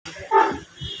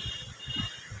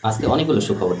আজকে অনেকগুলো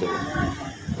সুখবর দেব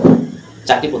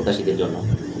চাকরি প্রত্যাশীদের জন্য।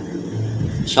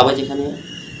 সবাই যেখানে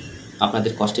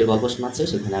আপনাদের কষ্টের গল্প শোনাচ্ছে,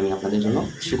 সেখানে আমি আপনাদের জন্য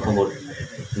সুখবর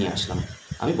নিয়ে আসলাম।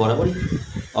 আমি বরাবরই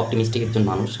অপটিমিস্টিক একজন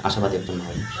মানুষ, আশাবাদী একজন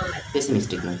মানুষ,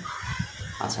 পেসিমিস্টিক নয়।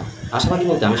 আচ্ছা, আশাবাদী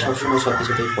বলতে আমি সবসময় সব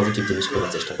কিছুতেই পজিটিভ জিনিস করার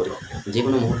চেষ্টা করি, যে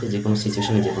কোনো মুহূর্তে, যে কোনো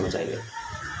সিচুয়েশনে, যে কোনো জায়গায়,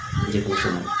 যে কোনো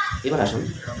সময়। এবার আসুন,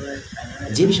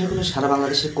 যে বিষয়গুলো সারা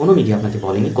বাংলাদেশের কোনো মিডিয়া আপনাকে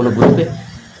বলেনি, কোনো গ্রুপে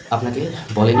আপনাকে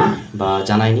বলেনি বা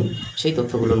জানায়নি, সেই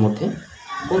তথ্যগুলোর মধ্যে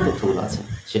কোন তথ্যগুলো আছে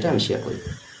সেটা আমি শেয়ার করি।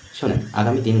 শোনেন,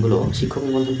 আগামী দিনগুলো শিক্ষক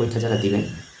নিবন্ধন পরীক্ষা যারা দিবেন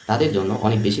তাদের জন্য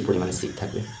অনেক বেশি পরিমাণে সিট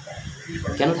থাকবে।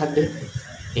 কেন থাকবে?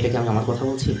 এটা কি আমি আমার কথা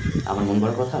বলছি, আমার মন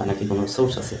গড়া কথা, নাকি কোনো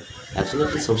সোর্স আছে?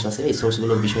 অ্যাবসলিউটলি সোর্স আছে। এই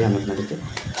সোর্সগুলোর বিষয়ে আমি আপনাদেরকে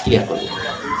ক্লিয়ার করব।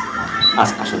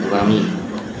 আসুন, এবার আমি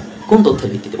কোন তথ্যের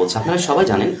ভিত্তিতে বলছি। আপনারা সবাই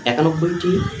জানেন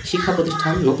 91টি শিক্ষা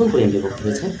প্রতিষ্ঠান নতুন করে এমপিও ভুক্ত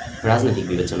হয়েছে রাজনৈতিক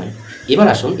বিবেচনায়। এবার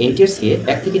আসুন, ntrca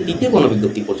 1 থেকে 3য়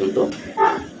গণবিজ্ঞপ্তি পর্যন্ত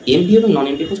এমপিও এবং নন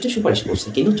এমপিও পোস্টে সুপারিশ করছে,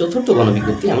 কিন্তু 4র্থ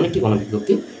গণবিজ্ঞপ্তি এমন একটি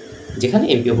গণবিজ্ঞপ্তি যেখানে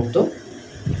এমপিওভুক্ত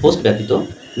পোস্ট ব্যতীত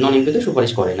নন এমপিওতে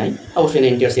সুপারিশ করে নাই। অবশ্যই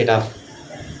ntrca এটা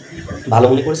ভালো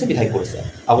মনে করেছে, বিধায় করেছে।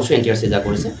 অবশ্যই ntrca যা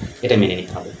করেছে এটা মেনে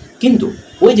নিতে হবে। কিন্তু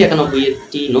ওই যে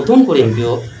 91টি নতুন করে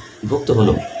এমপিও ভুক্ত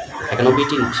হলো,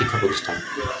 91টি শিক্ষা প্রতিষ্ঠান,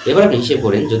 এবার আপনি হিসেব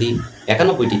করেন, যদি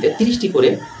 91টিতে 30টি করে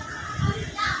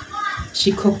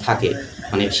শিক্ষক থাকে,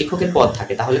 মানে শিক্ষকের পদ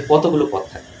থাকে, তাহলে কতগুলো পদ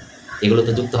থাকে? এগুলো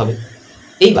তো যুক্ত হবে।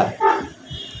 এইবার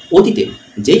অতীতে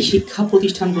যেই শিক্ষা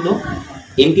প্রতিষ্ঠানগুলো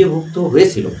এমপিওভুক্ত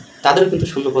হয়েছিল তাদেরও কিন্তু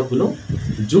শূন্যপদগুলো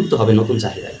যুক্ত হবে নতুন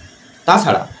চাহিদায়।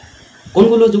 তাছাড়া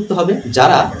কোনগুলো যুক্ত হবে?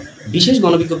 যারা বিশেষ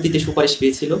গণবিজ্ঞপ্তিতে সুপারিশ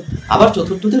পেয়েছিল, আবার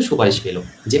 4র্থতেও সুপারিশ পেল,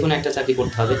 যে কোনো একটা চাকরি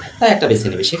করতে হবে, তাই একটা বেছে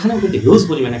নেবে, সেখানেও কিন্তু হিউজ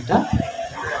পরিমাণ একটা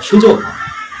সুযোগ।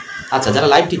 আচ্ছা, যারা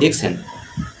লাইভটি দেখছেন,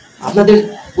 আপনাদের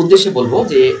উদ্দেশ্যে বলবো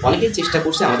যে অনেকেই চেষ্টা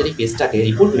করছে আমাদের এই পেজটাকে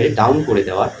রিপোর্ট মেরে ডাউন করে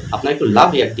দেওয়ার। আপনারা একটু লাভ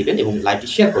রিয়াক্ট দিবেন এবং লাইভটি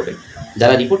শেয়ার করবেন।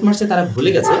 যারা রিপোর্ট মারছে তারা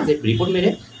ভুলে গেছে যে রিপোর্ট মেরে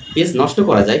পেজ নষ্ট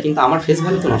করা যায়, কিন্তু আমার ফেস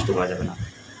ভ্যালু তো নষ্ট করা যাবে না,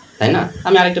 তাই না?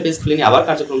 আমি আরেকটা পেজ খুলে নিয়ে আবার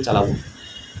কার্যক্রম চালাবো।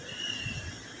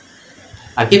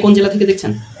 আর কে কোন জেলা থেকে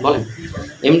দেখছেন বলেন?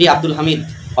 এমডি আব্দুল হামিদ,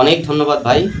 অনেক ধন্যবাদ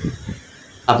ভাই।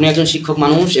 আপনি একজন শিক্ষক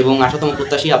মানুষ এবং 18তম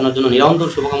প্রত্যাশী, আপনার জন্য নিরন্তর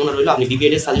শুভকামনা রইল। আপনি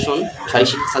বিপিএড এর সাজেশন, শারীরিক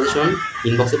শিক্ষা সাজেশন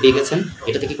ইনবক্সে পেয়ে গেছেন।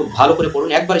 এটা থেকে খুব ভালো করে পড়ুন।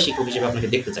 একবারে শিক্ষক হিসেবে আপনাকে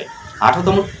দেখতে চাই।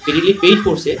 18তম পিডিলি পেইড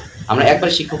কোর্সে আমরা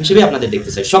একবারে শিক্ষক হিসেবে আপনাদের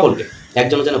দেখতে চাই, সকলকে,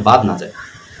 একজনও যেন বাদ না যায়।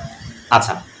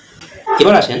 আচ্ছা,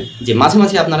 এবার আসেন যে মাঝে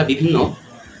মাঝে আপনারা বিভিন্ন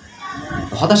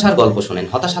হতাশার গল্প শোনেন,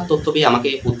 হতাশার তথ্য পেয়ে আমাকে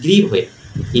উদ্গ্রীব হয়ে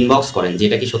ইনবক্স করেন যে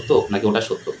এটা কি সত্য নাকি ওটা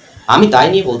সত্য। আমি তাই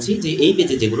নিয়ে বলছি যে এই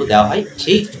পেজে যেগুলো দেওয়া হয়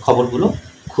সেই খবরগুলো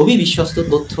খুবই বিশ্বস্ত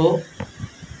তথ্য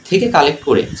থেকে কালেক্ট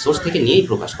করে, সোর্স থেকে নিয়েই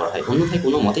প্রকাশ করা হয়, অন্যথায়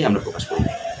কোনো মতেই আমরা প্রকাশ করি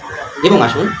না। এবং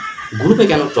আসুন, গ্রুপে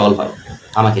কেন ট্রল হয়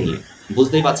আমাকে নিয়ে,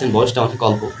 বুঝতেই পারছেন, বয়সটা অনেক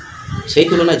অল্প, সেই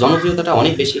তুলনায় জনপ্রিয়তাটা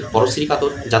অনেক বেশি। পরশ্রী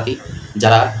কাতর জাতি,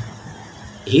 যারা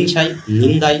হিংসায়,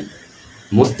 নিন্দায়,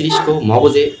 মস্তিষ্ক,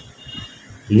 মগজে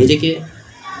নিজেকে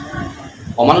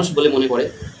অমানুষ বলে মনে করে,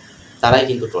 তারাই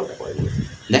কিন্তু ট্রলটা করে।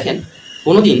 দেখেন,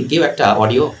 কোনোদিন কেউ একটা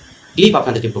অডিও ক্লিপ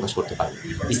আপনাদেরকে প্রকাশ করতে পারে,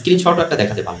 স্ক্রিনশটও একটা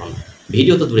দেখাতে পারবো না,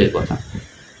 ভিডিও তো দূরের কথা।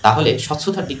 তাহলে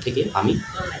স্বচ্ছতার দিক থেকে আমি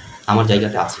আমার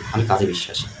জায়গাতে আছি, আমি কাজে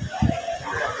বিশ্বাসী।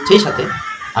 সেই সাথে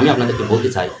আমি আপনাদেরকে বলতে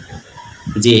চাই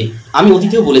যে আমি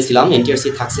অতীতেও বলেছিলাম ntrc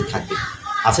থাকছে, থাকবে,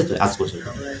 আছে তো আজ পর্যন্ত।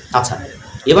 আচ্ছা,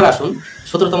 এবার আসুন,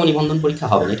 17তম নিবন্ধন পরীক্ষা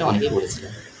হবে না, এটা অনেকেই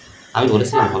বলেছিলেন। আমি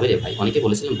বলেছিলাম হবে রে ভাই, অনেকে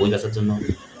বলেছিলাম বই বেচার জন্য।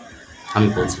 আমি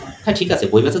বলছি হ্যাঁ ঠিক আছে,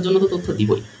 বই বেচার জন্য তো তথ্য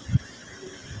দিবই,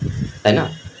 তাই না?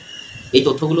 এই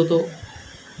তথ্যগুলো তো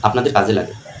আপনাদের কাজে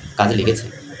লাগে, কাজে লেগেছে,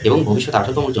 এবং ভবিষ্যৎ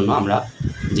 18তমর জন্য আমরা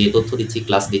যে তথ্য দিচ্ছি,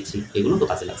 ক্লাস দিচ্ছি, এগুলো তো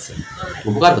কাজে লাগছে,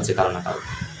 উপকার হচ্ছে কারো না কারো।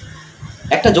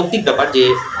 একটা যৌক্তিক ব্যাপার যে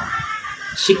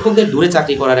শিক্ষকদের দূরে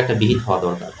চাকরি করার একটা বিহিত হওয়া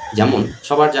দরকার, যেমন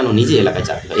সবার যেন নিজে এলাকায়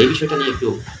চাকরি হয়। এই বিষয়টা নিয়ে একটু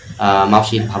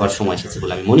মাপশির ভাবার সময় এসেছে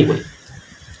বলে আমি মনে করি।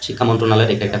 শিক্ষা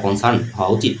মন্ত্রণালয়ের একটা কনসার্ন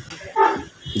হওয়া উচিত।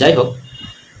 যাই হোক,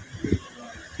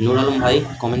 নূর আলম ভাই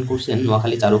কমেন্ট করছেন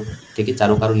নোয়াখালী চারুক থেকে,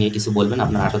 চারুকারু নিয়ে কিছু বলবেন,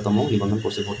 আপনার 18তম নিবন্ধন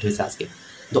কোর্সে ভর্তি হয়েছে আজকে,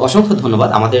 তো অসংখ্য ধন্যবাদ।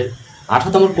 আমাদের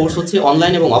 18তম কোর্স হচ্ছে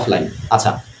অনলাইন এবং অফলাইন।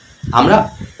 আচ্ছা, আমরা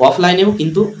অফলাইনেও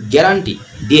কিন্তু গ্যারান্টি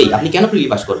দিয়েই, আপনি কেন প্রিলি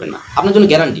পাস করবেন না? আপনার জন্য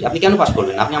গ্যারান্টি, আপনি কেন পাস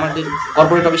করবেন না? আপনি আমাদের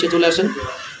কর্পোরেট অফিসে চলে আসেন,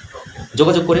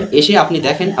 যোগাযোগ করে এসে আপনি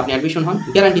দেখেন, আপনি অ্যাডমিশন হন,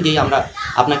 গ্যারান্টি দিয়েই আমরা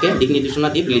আপনাকে দিক নির্দেশনা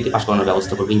দিয়ে প্রিলিতে পাস করানোর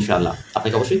ব্যবস্থা করবো ইনশাআল্লাহ।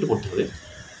 আপনাকে অবশ্যই একটু পড়তে হবে।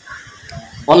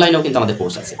 অনলাইনেও কিন্তু আমাদের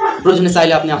কোর্স আছে, প্রয়োজনে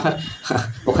চাইলে আপনি আমার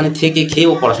ওখানে থেকে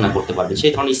খেয়েও পড়াশোনা করতে পারবেন,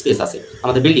 সেই ধরনের স্পেস আছে,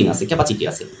 আমাদের বিল্ডিং আছে, ক্যাপাসিটি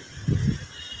আছে।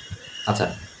 আচ্ছা,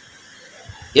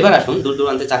 এবার আসুন, দূর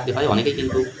দূরান্তে চাকরি হয়, অনেকেই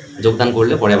কিন্তু যোগদান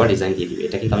করলে পরে আবার রিজাইন দিয়ে দিবে,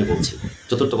 এটা কিন্তু আমি বলছি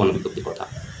 4র্থ গণবিজ্ঞপ্তির কথা।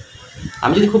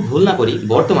 আমি যদি খুব ভুল না করি,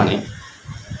 বর্তমানে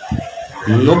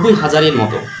 90,000-এর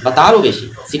মতো বা তারও বেশি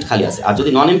সিট খালি আছে, আর যদি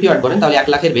নন এমপিও অ্যাড করেন তাহলে 1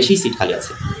 লাখের বেশি সিট খালি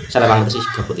আছে সারা বাংলাদেশের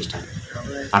শিক্ষা প্রতিষ্ঠানে।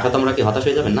 18তমরা কি হতাশ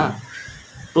হয়ে যাবেন? না,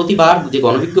 প্রতিবার যে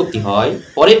গণবিজ্ঞপ্তি হয়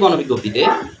পরের গণবিজ্ঞপ্তিতে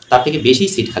তার থেকে বেশি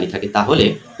সিট খালি থাকে, তাহলে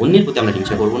অন্যের প্রতি আমরা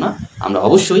হিংসা করব না। আমরা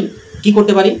অবশ্যই কি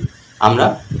করতে পারি? আমরা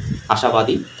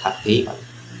আশাবাদী থাকতেই পারি।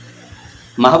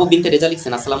 মাহবুব বিনতে রেজা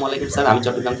লিখছেন, আসসালামু আলাইকুম স্যার, আমি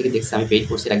চট্টগ্রাম থেকে দেখছি, আমি পেইড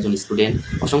কোর্সের একজন স্টুডেন্ট।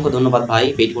 অসংখ্য ধন্যবাদ ভাই।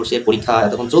 পেইড কোর্সের পরীক্ষা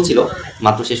এতক্ষণ চলছিল,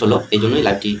 মাত্র শেষ হলো, এই জন্যই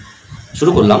লাইভটি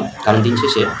শুরু করলাম। কারণ দিন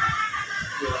শেষে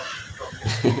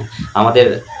আমাদের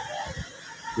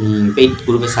পেইড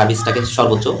গ্রুপের সার্ভিসটাকে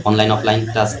সর্বোচ্চ অনলাইন অফলাইন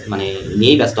ক্লাস মানে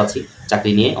নিয়েই ব্যস্ত আছি,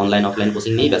 চাকরি নিয়ে অনলাইন অফলাইন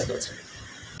কোচিং নিয়েই ব্যস্ত আছি।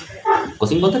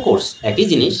 কোচিং বলতে কোর্স, একই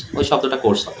জিনিস, ওই শব্দটা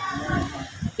কোর্স হবে।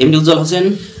 এমডি উজ্জ্বল হোসেন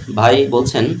ভাই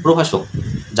বলছেন, প্রভাষক,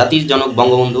 জাতির জনক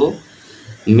বঙ্গবন্ধু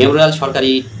মেমোরিয়াল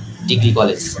সরকারি ডিগ্রি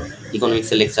কলেজ,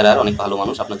 ইকোনমিক্সের লেকচারার, অনেক ভালো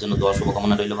মানুষ, আপনার জন্য দোয়া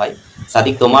শুভকামনা রইল ভাই।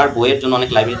 সাদিক, তোমার বইয়ের জন্য অনেক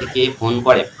লাইব্রেরি থেকে ফোন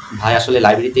করে। ভাই আসলে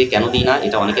লাইব্রেরিতে কেন দিই না,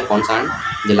 এটা অনেকে কনসার্ন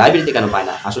যে লাইব্রেরিতে কেন পায়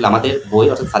না। আসলে আমাদের বই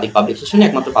অর্থাৎ সাদিক পাবলিকেশনই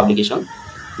একমাত্র পাবলিকেশন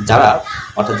যারা,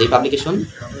 অর্থাৎ যেই পাবলিকেশন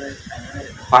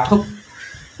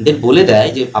পাঠকদের বলে দেয়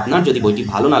যে আপনার যদি বইটি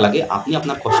ভালো না লাগে, আপনি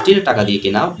আপনার কষ্টের টাকা দিয়ে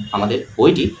কেনা আমাদের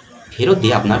বইটি ফেরত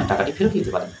দিয়ে আপনার টাকাটি ফেরত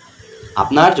নিতে পারেন।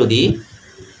 আপনার যদি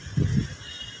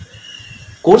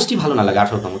কোর্সটি ভালো না লাগে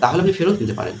 18তম, তাহলে আপনি ফেরত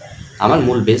নিতে পারেন। আমার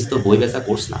মূল বেস তো বই বেচা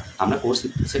কোর্স না। আমরা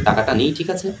কোর্সের টাকাটা নিই, ঠিক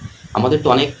আছে, আমাদের তো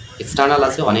অনেক এক্সটার্নাল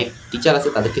আছে, অনেক টিচার আছে,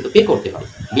 তাদেরকে তো পে করতে হয়,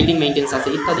 বিল্ডিং মেইনটেন্স আছে,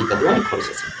 ইত্যাদি ইত্যাদি অনেক খরচ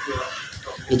আছে,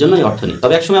 এই জন্যই অর্থ নেই।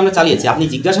 তবে একসময় আমরা চালিয়েছি। আপনি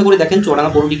জিজ্ঞাসা করে দেখেন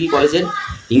চুয়াডাঙ্গা পৌর ডিগ্রি কলেজের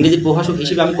ইংরেজির প্রভাষক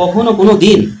হিসেবে আমি কখনো কোনো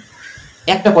দিন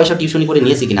একটা পয়সা টিউশনি করে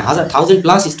নিয়েছি কিনা।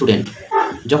 1000+ স্টুডেন্ট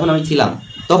যখন আমি ছিলাম,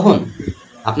 তখন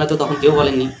আপনার তো তখন কেউ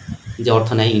বলেননি যে অর্থ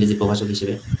নেয় ইংরেজি প্রভাষক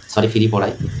হিসেবে, সরি ফ্রি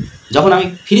পড়াই। যখন আমি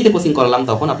ফ্রিতে কোচিং করলাম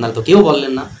তখন আপনারা তো কেউ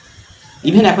বললেন না।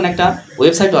 ইভেন এখন একটা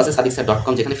ওয়েবসাইটও আছে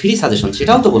sadiksir.com, যেখানে ফ্রি সাজেশন,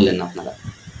 সেটাও তো বললেন না আপনারা,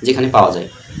 যেখানে পাওয়া যায়।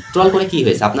 ট্রল করে কি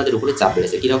হয়েছে? আপনাদের উপরে চাপ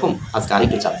বেড়েছে। কীরকম? আজকে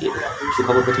আরেকটু চাপ দিয়ে দিলাম।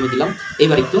 সুখবর প্রথমে দিলাম,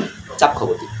 এইবার একটু চাপ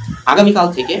খবর দিই। আগামীকাল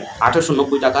থেকে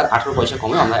 1890 টাকার 18 পয়সা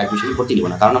কমে আমরা অ্যাডমিশনে ভর্তি নিব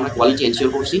না, কারণ আমরা কোয়ালিটি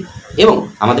এনশিওর করছি। এবং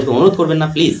আমাদেরকে অনুরোধ করবেন না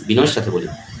প্লিজ, বিনয়ের সাথে বলি,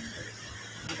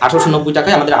 1890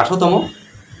 টাকায় আমাদের 18তম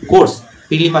কোর্স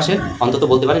পিডি পাশের অন্তত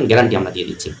বলতে পারেন গ্যারান্টি আমরা দিয়ে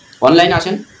দিচ্ছি। অনলাইনে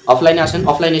আসেন, অফলাইনে আসেন,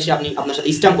 অফলাইনে এসে আপনি আপনার সাথে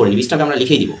স্ট্যাম্প করে নিন, স্ট্যাম্পে আমরা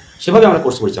লিখেই দিব, সেভাবে আমরা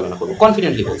কোর্স পরিচালনা করবো।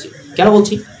 কনফিডেন্টলি বলছি। কেন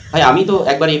বলছি? ভাই আমি তো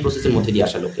একবার এই প্রসেসের মধ্যে দিয়ে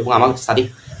আসা লোক, এবং আমার সাদিক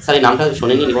স্যারের নামটা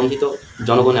শোনেনি, নিবন্ধিত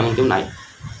জনগণ এমন কেউ নাই।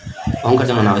 অহংকার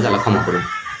যেন না হয়ে যায়, আল্লাহ ক্ষমা করুন।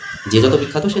 যে যত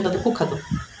বিখ্যাত সে তত কুখ্যাত,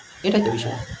 এটাই তো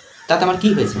বিষয়। তাতে আমার কী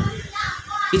হয়েছে?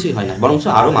 কিছুই হয় না, বরঞ্চ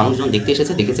আরও মানুষজন দেখতে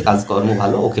এসেছে, দেখেছে কাজকর্ম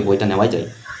ভালো, ওকে বইটা নেওয়াই যায়।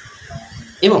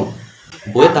 এবং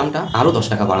বইয়ের দামটা আরও 10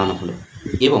 টাকা বাড়ানো হলো।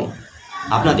 এবং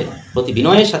আপনাদের প্রতি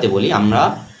বিনয়ের সাথে বলি, আমরা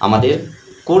আমাদের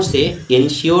কোর্সে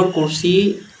এনশিওর করছি,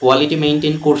 কোয়ালিটি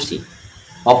মেনটেন করছি।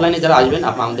 অফলাইনে যারা আসবেন,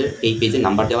 আমাদের এই পেজে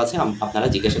নাম্বার দেওয়া আছে, আপনারা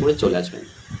জিজ্ঞাসা করে চলে আসবেন।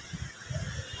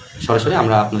 সরাসরি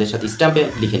আমরা আপনাদের সাথে স্ট্যাম্পে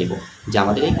লিখে নিব যে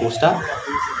আমাদের এই কোর্সটা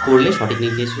করলে, সঠিক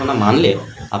নির্দেশনা মানলে,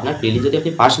 আপনার প্রিলি যদি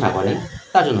আপনি পাস না করেন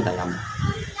তার জন্য তাই আমরা।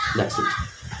 That's it.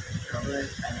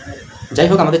 যাই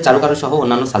হোক, আমাদের চারুকারু সহ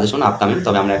অন্যান্য সাজেশন আপকামিং,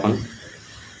 তবে আমরা এখন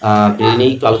প্রিলি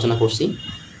নিয়ে একটু আলোচনা করছি।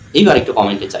 এইবার একটু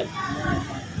কমেন্টে চাই,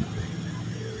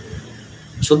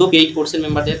 শুধু পেইড কোর্সের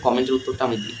মেম্বারদের কমেন্টের উত্তরটা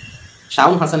আমি দিই।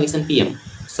 শাউন হাসান লিখছেন, PM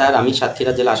স্যার, আমি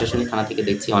সাতক্ষীরা জেলা আশাশুনি থানা থেকে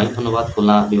দেখছি, অনেক ধন্যবাদ।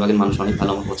 খুলনা বিভাগের মানুষ অনেক ভালো,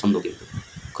 আমার পছন্দ, কিন্তু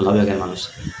খুলনা বিভাগের মানুষ।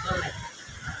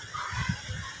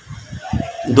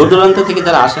 দূর দূরান্ত থেকে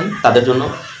যারা আসেন তাদের জন্য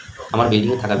আমার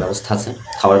বিল্ডিংয়ে থাকার ব্যবস্থা আছে,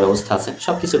 খাওয়ার ব্যবস্থা আছে,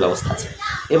 সব কিছুর ব্যবস্থা আছে।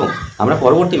 এবং আমরা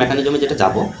পরবর্তী মেকানিজমে যেটা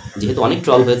যাব, যেহেতু অনেক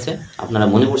ট্রল হয়েছে, আপনারা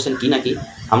মনে করছেন কি নাকি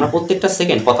আমরা প্রত্যেকটা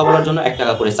সেকেন্ড কথা বলার জন্য 1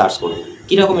 টাকা করে চার্জ করব।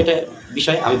 কীরকম এটা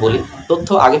বিষয় আমি বলি। তথ্য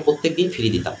আগে প্রত্যেক দিন ফ্রি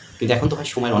দিতাম, কিন্তু এখন তো ভাই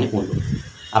সময়ের অনেক মূল্য।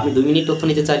 আপনি 2 মিনিট তথ্য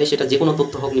নিতে চাইলে, সেটা যে কোনো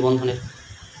তথ্য হোক নিবন্ধনের,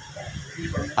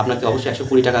 আপনাকে অবশ্যই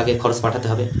 120 টাকা আগে খরচ পাঠাতে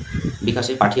হবে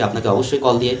বিকাশে, পাঠিয়ে আপনাকে অবশ্যই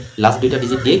কল দিয়ে লাস্ট 2টা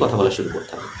ডিজিট দিয়েই কথা বলা শুরু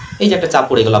করতে হবে। এই যে একটা চাপ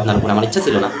পড়ে গেল আপনার উপর, আমার ইচ্ছা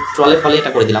ছিল না, ট্রলের ফলে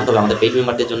এটা করে দিলাম। তবে আমাদের পেইড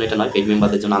মেম্বারদের জন্য এটা নয়, পেইড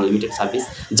মেম্বারদের জন্য আনলিমিটেড সার্ভিস,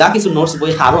 যা কিছু নোটস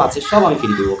বই আরও আছে সব আমি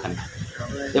ফ্রি দেবো ওখানে।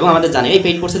 এবং আমাদের জানে এই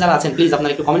পেইড কোর্সে যারা আছেন, প্লিজ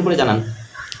আপনারা একটু কমেন্ট করে জানান,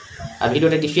 আর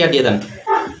ভিডিওটা একটু শেয়ার দিয়ে দেন।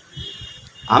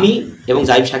 আমি এবং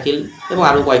জাইব শাকিল এবং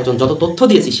আরও কয়েকজন যত তথ্য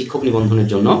দিয়েছি শিক্ষক নিবন্ধনের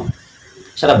জন্য,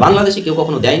 সারা বাংলাদেশে কেউ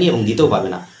কখনো দেয়নি এবং দিতেও পারবে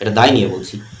না, এটা দায় নিয়ে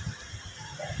বলছি।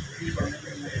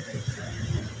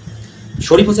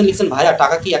 শরীফ হোসেন লিখছেন, ভাইয়া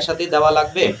টাকা কি একসাথে দেওয়া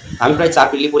লাগবে? আমি প্রায় 4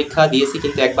 প্রিলি পরীক্ষা দিয়েছি,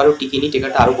 কিন্তু একবারও টিকিনি,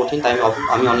 টিকাটা আরও কঠিন, তাই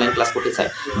আমি অনলাইন ক্লাস করতে চাই।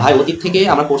 ভাই অতীত থেকে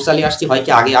আমরা কোর্স চালিয়ে আসছি, হয়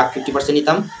কি আগে 50%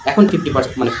 নিতাম, এখন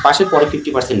 50%, মানে পাশের পরে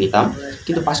 50% নিতাম,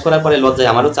 কিন্তু পাস করার পরে লজ্জায়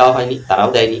আমারও চাওয়া হয়নি, তারাও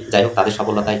দেয়নি। যাই হোক, তাদের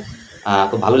সফলতায়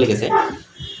খুব ভালো লেগেছে।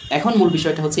 এখন মূল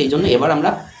বিষয়টা হচ্ছে এই জন্য এবার আমরা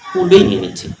পূর্বেই নিয়ে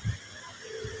নিচ্ছি।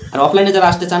 আর অফলাইনে যারা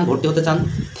আসতে চান, ভর্তি হতে চান,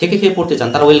 থেকে খেয়ে পড়তে চান,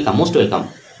 তারা ওয়েলকাম, মোস্ট ওয়েলকাম।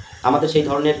 আমাদের সেই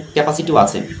ধরনের ক্যাপাসিটিও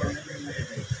আছে।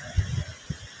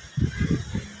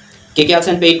 কে কে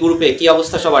আছেন পেইড গ্রুপে? কি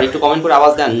অবস্থা সবার? একটু কমেন্ট করে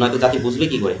আওয়াজ দেন, নয়তো জাতি বুঝবে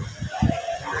কি করে।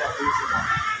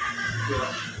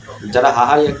 যারা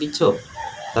হাহা রিয়াক্ট দিচ্ছ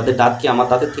তাদের দাঁত কি আমার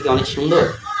দাঁতের থেকে অনেক সুন্দর?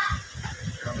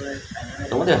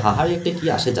 তোমাদের হাহা রিয়াক্টে কি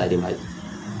আসে যায় রে ভাই?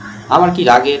 আমার কি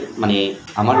রাগের মানে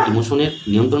আমার ইমোশনের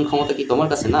নিয়ন্ত্রণ ক্ষমতা কি তোমার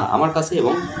কাছে না, আমার কাছে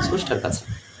এবং স্রষ্টার কাছে।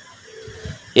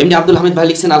 এমনি আব্দুল হামিদ ভাই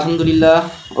লিখছেন আলহামদুলিল্লাহ।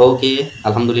 ওকে,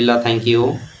 আলহামদুলিল্লাহ, থ্যাংক ইউ।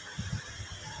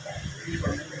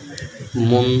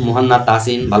 মোহান্নাদ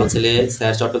তাহসিন, ভালো ছেলে।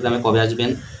 স্যার চট্টগ্রামে কবে আসবেন?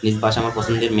 নিজ পাশে আমার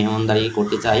পছন্দের মেহমানদারি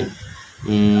করতে চাই।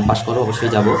 পাশ করো,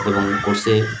 অবশ্যই যাব এবং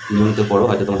কোর্সে নিয়মিত পড়ো,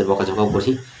 হয়তো তোমাদের বকাঝকাও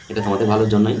করি, এটা তোমাদের ভালোর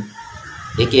জন্যই।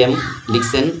 AKM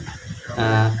লিখছেন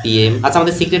PM। আচ্ছা,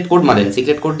 আমাদের সিক্রেট কোড মারেন,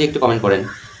 সিক্রেট কোড দিয়ে একটু কমেন্ট করেন।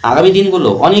 আগামী দিনগুলো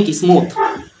অনেক স্মুথ,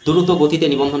 দ্রুত গতিতে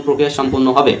নিবন্ধন প্রক্রিয়া সম্পন্ন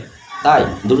হবে, তাই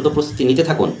দ্রুত প্রস্তুতি নিতে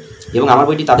থাকুন। এবং আমার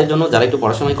বইটি তাদের জন্য যারা একটু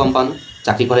পড়াশোনায় কম পান,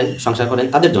 চাকরি করেন, সংসার করেন,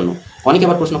 তাদের জন্য। অনেকে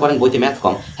আবার প্রশ্ন করেন বইতে ম্যাথ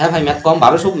কম। হ্যাঁ ভাই, ম্যাথ কম।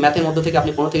 1200 ম্যাথের মধ্যে থেকে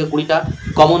আপনি 15 থেকে 20টা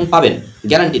কমন পাবেন,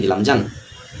 গ্যারান্টি দিলাম, যান।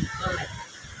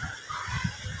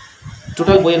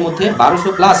 টোটাল বইয়ের মধ্যে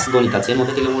 1200+ গণিত আছে, এর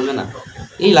মধ্যে থেকে বলবে না।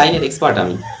 এই লাইনের এক্সপার্ট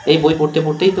আমি। এই বই পড়তে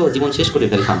পড়তেই তো জীবন শেষ করে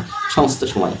ফেললাম সমস্ত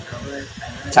সময়।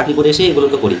 চাকরি করে এসে এগুলো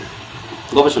তো করি,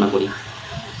 গবেষণা করি।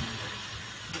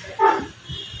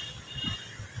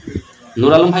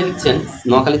 নূর আলম ভাই লিখছেন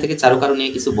নোয়াখালী থেকে চারুকারু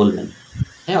নিয়ে কিছু বলবেন।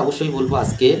 হ্যাঁ, অবশ্যই বলবো।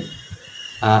 আজকে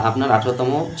আপনার 18তম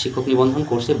শিক্ষক নিবন্ধন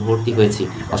কোর্সে ভর্তি হয়েছি,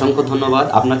 অসংখ্য ধন্যবাদ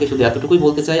আপনাকে। শুধু এতটুকুই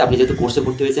বলতে চাই, আপনি যেহেতু কোর্সে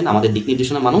ভর্তি হয়েছেন, আমাদের দিক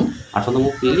নির্দেশনা মানুন, 18তম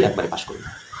প্রিলি একবারে পাশ করুন,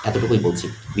 এতটুকুই বলছি।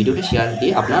 ভিডিওটা শেয়ার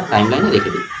দিয়ে আপনার টাইমলাইনে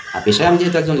রেখে দিন। আর পেশায় আমি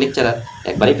যেহেতু একজন লেকচারার,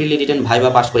 একবারে প্রিলি রিটেন ভাইবা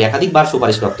পাশ করে একাধিকবার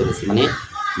সুপারিশপ্রাপ্ত হয়েছি,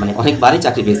 মানে অনেকবারই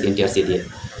চাকরি পেয়েছি NTRC দিয়ে।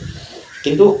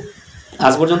 কিন্তু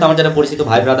আজ পর্যন্ত আমার যারা পরিচিত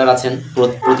ভাই ব্রাদার আছেন,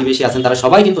 প্রতিবেশী আছেন, তারা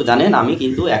সবাই কিন্তু জানেন আমি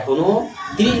কিন্তু এখনো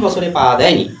 30 বছরে পা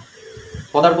দেয়নি,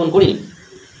 পদার্পণ করিনি।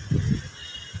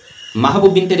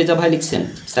 মাহবুব বিনতে রেজা ভাই লিখছেন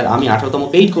স্যার আমি 18তম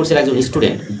পেইড কোর্সের একজন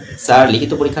স্টুডেন্ট। স্যার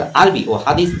লিখিত পরীক্ষার আরবি ও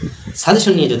হাদিস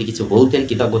সাজেশন নিয়ে যদি কিছু বলতেন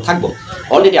কৃতজ্ঞ থাকবো।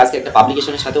 অলরেডি আজকে একটা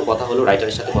পাবলিকেশনের সাথেও কথা হলো,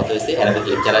 রাইটারের সাথে কথা হয়েছে, অ্যারাবিক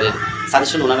লেকচারারের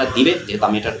সাজেশন ওনারা দিবে, যেহেতু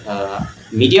আমি এটা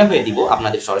মিডিয়া হয়ে দিব,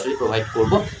 আপনাদের সরাসরি প্রোভাইড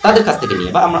করব তাদের কাছ থেকে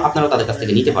নিয়ে, বা আপনারাও তাদের কাছ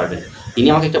থেকে নিতে পারবেন। তিনি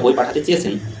আমাকে একটা বই পাঠাতে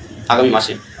চেয়েছেন আগামী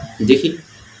মাসে, দেখি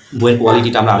বইয়ের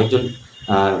কোয়ালিটিটা আমরা আরেকজন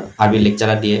আরবির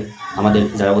লেকচারার দিয়ে, আমাদের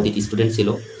যারা অতীত স্টুডেন্ট ছিল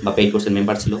বা পেইড কোর্সের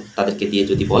মেম্বার ছিল তাদেরকে দিয়ে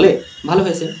যদি বলে ভালো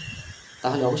হয়েছে,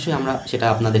 তাহলে অবশ্যই আমরা সেটা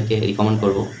আপনাদেরকে রিকমেন্ড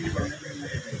করব।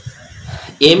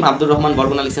 এম আব্দুর রহমান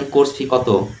বরগুনা লিখছেন কোর্স ফি কত?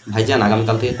 ভাইজান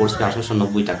আগামীকাল থেকে কোর্স ফি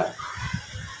 1890 টাকা,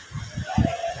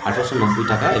 1890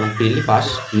 টাকা, এবং প্রিলি পাস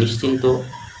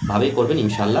নিশ্চিন্তভাবেই করবেন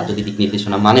ইনশাল্লাহ, যদি দিক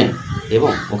নির্দেশনা মানেন। এবং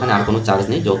ওখানে আর কোনো চার্জ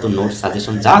নেই, যত নোট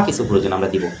সাজেশন যা কিছু প্রয়োজন আমরা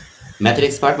দিব। ম্যাথের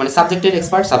এক্সপার্ট মানে সাবজেক্টের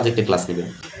এক্সপার্ট, সাবজেক্টের ক্লাস নেবে।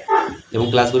 এবং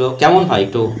ক্লাসগুলো কেমন হয়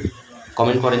একটু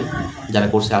কমেন্ট করেন যারা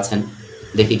কোর্সে আছেন,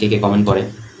 দেখি কে কে কমেন্ট করে।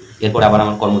 এরপর আবার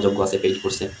আমার কর্মযোগ্য আছে পেইড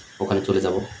কোর্সে, ওখানে চলে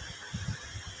যাব।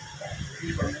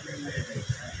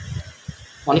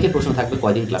 অনেকের প্রশ্ন থাকবে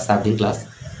কয়দিন ক্লাস? 7 দিন ক্লাস,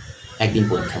 1 দিন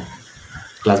পরীক্ষা।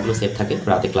 ক্লাসগুলো সেভ থাকে,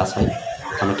 রাতে ক্লাস হয়,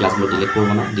 আমরা ক্লাসগুলো ডিলিট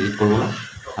করবো না।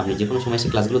 আপনি যে কোনো সময় এসে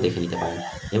ক্লাসগুলো দেখে নিতে পারেন,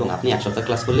 এবং আপনি 1 সপ্তাহ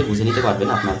ক্লাস করলে বুঝে নিতে পারবেন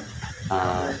আপনার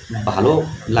ভালো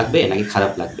লাগবে নাকি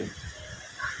খারাপ লাগবে।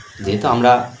 যেহেতু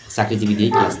আমরা চাকরিজীবী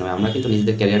দিয়েই ক্লাস নয়, আমরা কিন্তু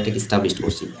নিজেদের ক্যারিয়ারটাকে স্টাবলিশ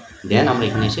করছি, দেন আমরা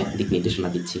এখানে এসে দিক নির্দেশনা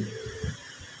দিচ্ছি।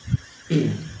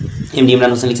 এমডি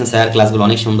ইমরান হোসেন লিখছেন স্যার ক্লাসগুলো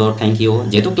অনেক সুন্দর, থ্যাংক ইউ।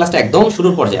 যেহেতু ক্লাসটা একদম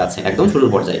শুরুর পর্যায়ে আছে, একদম শুরুর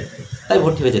পর্যায়ে, তাই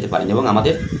ভর্তি হয়ে যেতে পারেন। এবং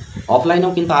আমাদের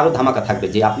অফলাইনেও কিন্তু আরও ধামাকা থাকবে,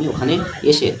 যে আপনি ওখানে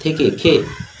এসে থেকে খেয়ে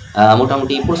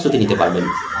মোটামুটি প্রস্তুতি নিতে পারবেন।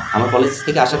 আমার কলেজ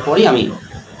থেকে আসার পরেই আমি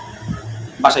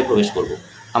বাসায় প্রবেশ করব,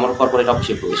 আমার কর্পোরেট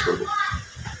অফিসে প্রবেশ করব,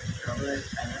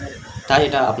 তাই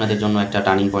এটা আপনাদের জন্য একটা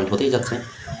টার্নিং পয়েন্ট হতেই যাচ্ছে।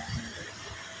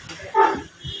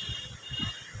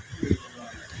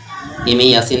 এম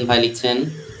ইয়াসিন ভাই লিখছেন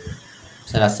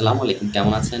স্যার আসসালামু আলাইকুম,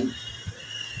 কেমন আছেন?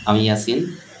 আমি ইয়াসিন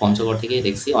পঞ্চগড় থেকে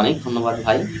দেখছি, অনেক ধন্যবাদ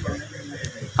ভাই।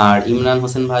 আর ইমরান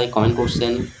হোসেন ভাই কমেন্ট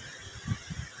করছেন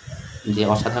যে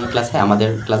অসাধারণ ক্লাস। হ্যাঁ, আমাদের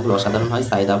ক্লাসগুলো অসাধারণ হয়।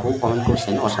 সাইদ আপু কমেন্ট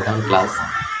করছেন অসাধারণ ক্লাস।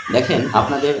 দেখেন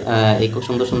আপনাদের এই খুব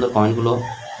সুন্দর সুন্দর কমেন্টগুলো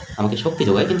আমাকে শক্তি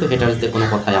যোগায়, কিন্তু হেটার্সদের কোনো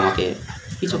কথাই আমাকে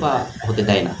কিছু বা হতে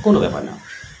দেয় না, কোনো ব্যাপার না।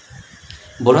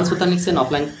 বোরহান সুলতান লিখছেন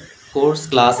অফলাইন কোর্স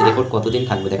ক্লাস রেকর্ড কতদিন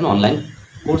থাকবে? দেখেন অনলাইন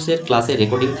কোর্সের ক্লাসের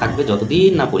রেকর্ডিং থাকবে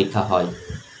যতদিন না পরীক্ষা হয়।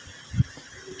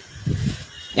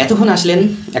 এতক্ষণ আসলেন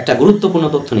একটা গুরুত্বপূর্ণ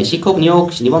তথ্য নেই। শিক্ষক নিয়োগ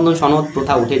নিবন্ধন সনদ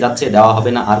প্রথা উঠে যাচ্ছে, দেওয়া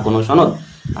হবে না আর কোনো সনদ।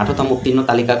 18তম উত্তীর্ণ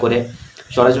তালিকা করে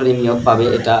সরাসরি নিয়োগ পাবে,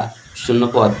 এটা শূন্য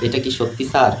পদ। এটা কি সত্যি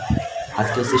স্যার?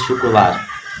 আজকে হচ্ছে শুক্রবার,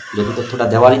 যদি তথ্যটা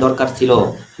দেওয়ারই দরকার ছিল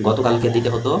গতকালকে দিতে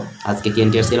হতো। আজকে কি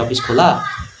NTRC অফিস খোলা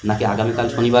নাকি আগামীকাল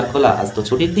শনিবার খোলা? আজ তো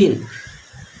ছুটির দিন।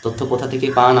 তথ্য কোথা থেকে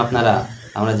পান আপনারা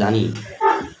আমরা জানি।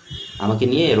 আমাকে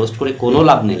নিয়ে রোস্ট করে কোনো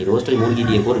লাভ নেই, রোস্ট ওই মুরগি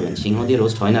দিয়ে করবেন, সিংহ দিয়ে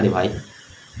রোস্ট হয় না রে ভাই।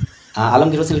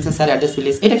 আলমগীর হোসেন লিখছেন স্যার অ্যাড্রেস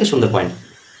প্লিজ। এটা একটা সুন্দর পয়েন্ট।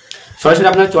 সরাসরি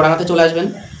আপনারা চোরাঙাতে চলে আসবেন,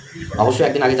 অবশ্যই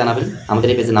একদিন আগে জানাবেন। আমাদের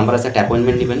এই পেজে নাম্বার আছে, একটা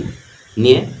অ্যাপয়েন্টমেন্ট নেবেন,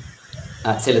 নিয়ে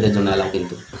ছেলেদের জন্য এলাও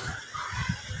কিন্তু।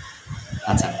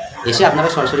 আচ্ছা, এসে আপনারা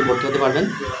সরাসরি ভর্তি হতে পারবেন,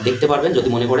 দেখতে পারবেন। যদি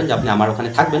মনে করেন যে আপনি আমার ওখানে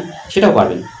থাকবেন সেটাও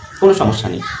পারবেন, কোনো সমস্যা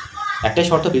নেই। একটাই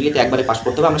শর্ত, বিবিএতে একবারে পাস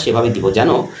করতে হবে, আমরা সেভাবেই দিব, যেন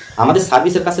আমাদের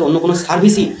সার্ভিসের কাছে অন্য কোনো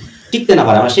সার্ভিসই টিকতে না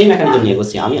পারে। আমরা সেই মেকানিজম নিয়ে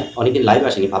গেছি। আমি অনেকদিন লাইভ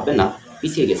আসিনি, ভাববেন না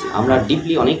পিছিয়ে গেছি, আমরা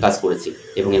ডিপলি অনেক কাজ করেছি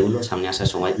এবং এগুলো সামনে আসার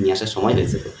সময় নিয়ে আসার সময়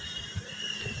হয়েছে। তো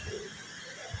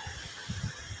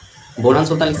বোরহান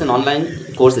সুলতান লিখছেন অনলাইন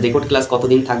কোর্স রেকর্ড ক্লাস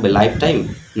কতদিন থাকবে, লাইফ টাইম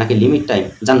নাকি লিমিট টাইম?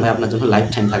 জান ভাই, আপনার জন্য লাইফ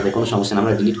টাইম থাকবে, কোনো সমস্যা না,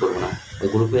 আমরা ডিলিট করবো না। ওই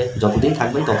গ্রুপে যতদিন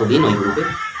থাকবেন ততদিন ওই গ্রুপে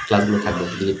ক্লাসগুলো থাকবে,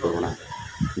 ডিলিট করবো না।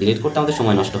 ডিলিট করতে আমাদের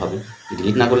সময় নষ্ট হবে,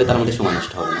 ডিলিট না করলে তার মধ্যে সময়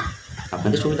নষ্ট হবে না।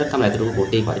 আপনাদের সুবিধার্থে আমরা এতটুকু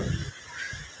করতেই পারি।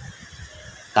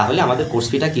 তাহলে আমাদের কোর্স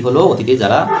ফিটা কী হলো, অতীতে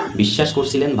যারা বিশ্বাস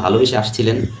করছিলেন, ভালোবেসে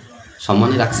আসছিলেন,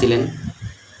 সম্মানে রাখছিলেন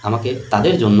আমাকে,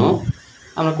 তাদের জন্য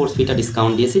আমরা কোর্স ফিটা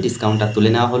ডিসকাউন্ট দিয়েছি। ডিসকাউন্টটা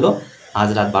তুলে নেওয়া হলো আজ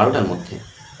রাত 12টার মধ্যে,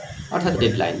 অর্থাৎ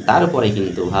ডেডলাইন। তারপরে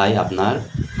কিন্তু ভাই আপনার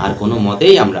আর কোনো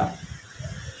মতেই আমরা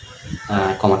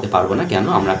কমাতে পারবো না। কেন?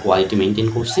 আমরা কোয়ালিটি মেনটেন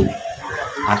করছি।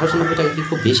 1890 টাকা কি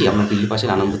খুব বেশি আপনার দিল্লি পাশের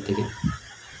আনন্দ থেকে?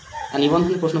 আর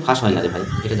নিবন্ধনের প্রশ্ন ফাঁস হয় না রে ভাই,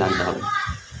 এটা জানতে হবে।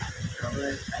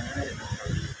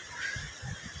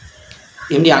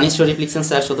 এমডি আনিস শরীফ লিখছেন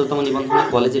স্যার 17তম নিবন্ধনে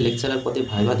কলেজে লেকচারার পদে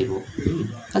ভাইবা দিব।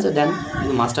 আচ্ছা দেন,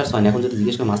 কিন্তু মাস্টার্স হয়নি। এখন যদি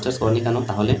জিজ্ঞেস করে মাস্টার্স করেনি কেন,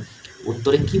 তাহলে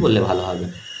উত্তরে কি বললে ভালো হবে?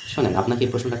 শোনেন, আপনাকে এই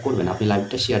প্রশ্নটা করবেন, আপনি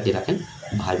লাইভটা শেয়ার দিয়ে রাখেন,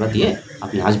 ভাইবা দিয়ে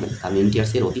আপনি আসবেন। কারণ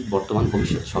এনটিআরসি এর অতীত, বর্তমান,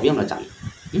 ভবিষ্যৎ সবই আমরা জানি।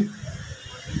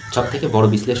 সব থেকে বড়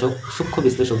বিশ্লেষক, সূক্ষ্ম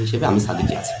বিশ্লেষক হিসেবে আমি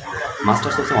সাদিকে আছি।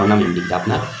 মাস্টার্স হচ্ছে অর্নামেন্ট ডিগ্রি,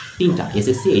 আপনার 3টা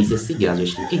এসএসসি, এইচএসসি,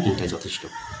 গ্রাজুয়েশন, এই 3টাই যথেষ্ট।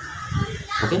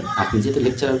 ওকে, আপনি যেহেতু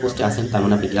লেকচারার পোস্টে আছেন, তার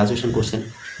মানে আপনি গ্রাজুয়েশন করছেন।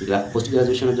 পোস্ট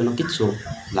গ্রাজুয়েশনের জন্য কিচ্ছু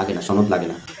লাগে না, সনদ লাগে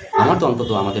না। আমার তো অন্তত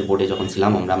আমাদের বোর্ডে যখন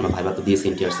ছিলাম আমরা ভাইবা তো দিয়েছি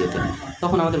এনটিআরসিতে,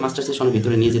 তখন আমাদের মাস্টার্সের সনদ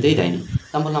ভিতরে নিয়ে যেতেই দেয়নি।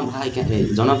 তা আমি বললাম, ভাই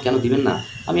জনাব কেন দিবেন না?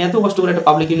 আমি এত কষ্ট করে একটা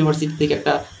পাবলিক ইউনিভার্সিটি থেকে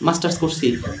একটা মাস্টার্স করছি,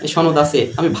 সনদ আছে,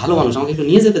 আমি ভালো মানুষ, আমাকে একটু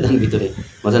নিয়ে যেতে দেন ভিতরে।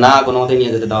 বলছে না, কোনো মতেই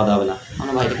নিয়ে যেতে দেওয়া হবে না।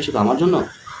 আমরা, ভাই এটা কি শুধু আমার জন্য?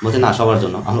 বলছে না, সবার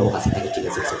জন্য। আমরা ও কাছে থেকে ঠিক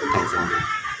আছে, থ্যাংকস।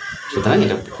 সুতরাং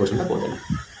এটা প্রশ্নটা করবে না।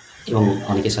 এবং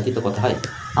অনেকের সাথেই তো কথা হয়।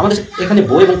 আমাদের এখানে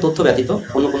বই এবং তথ্য ব্যতীত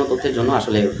অন্য কোনো তথ্যের জন্য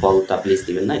আসলে কলটা প্লিজ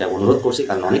দিবেন না, এটা অনুরোধ করছি।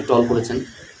 কারণ অনেক ট্রল করেছেন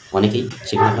অনেকেই,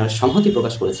 সেখানে আপনারা সংহতি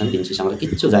প্রকাশ করেছেন, দিন শেষে আমরা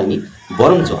কিচ্ছু যায়নি,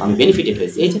 বরঞ্চ আমি বেনিফিটেড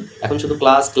হয়েছি। এই যে এখন শুধু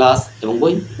ক্লাস ক্লাস এবং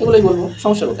বই, এগুলোই বলবো,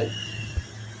 সমস্যা কোথায়?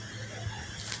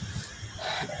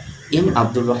 এম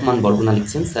আব্দুর রহমান বরগুনা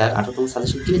লিখছেন স্যার 18তম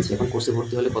সাজেশন কিনেছি, এখন কোর্সে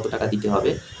ভর্তি হলে কত টাকা দিতে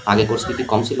হবে? আগে কোর্স ফি কি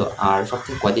কম ছিল? আর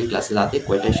সপ্তাহে কয়দিন ক্লাস, রাতে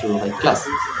কয়টায় শুরু হয় ক্লাস?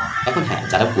 এখন হ্যাঁ,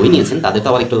 যারা বই নিয়েছেন তাদের তো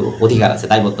আবার একটু অধিকার আছে,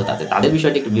 দায়বদ্ধতা আছে, তাদের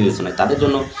বিষয়টা একটু বিবেচনায়, তাদের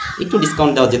জন্য একটু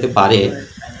ডিসকাউন্ট দেওয়া যেতে পারে।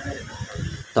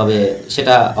 তবে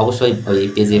সেটা অবশ্যই ওই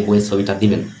পেজে বইয়ের ছবিটা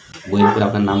দিবেন, বইয়ের উপরে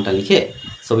আপনার নামটা লিখে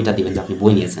ছবিটা দিবেন যে আপনি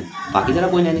বই নিয়েছেন। বাকি যারা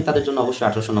বই নেয়নি তাদের জন্য অবশ্যই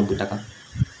 1890 টাকা।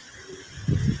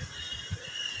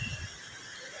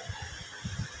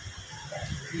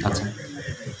 আচ্ছা,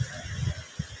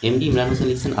 এমডি ইমরান হোসেন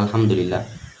লিখছেন আলহামদুলিল্লাহ।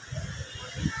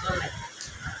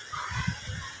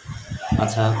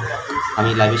 আচ্ছা, আমি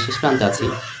লাইভের শেষ প্রান্তে আছি।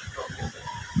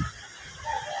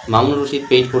 মামুনুর রশিদ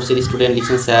পেইড কোর্সের স্টুডেন্ট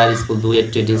লিখছেন স্যার স্কুল 2 এর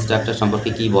ট্রেড ইনস্ট্রাক্টর সম্পর্কে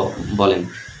কি বলেন?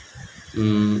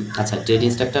 আচ্ছা, ট্রেড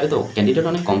ইনস্ট্রাক্টরে তো ক্যান্ডিডেট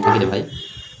অনেক কম থাকে রে ভাই।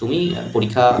 তুমি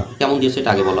পরীক্ষা কেমন দিয়েছো এটা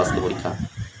আগে বলো। আজকে পরীক্ষা,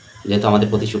 যেহেতু আমাদের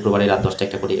প্রতি শুক্রবারে রাত 10টা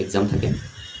 1টা করে এক্সাম থাকে।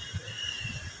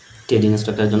 ট্রেড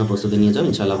ইনস্ট্রাক্টরের জন্য প্রস্তুতি নিয়ে যাও,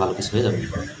 ইনশাআল্লাহ ভালো কিছু হয়ে যাবে।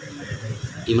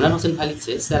 ইমরান হোসেন ভাই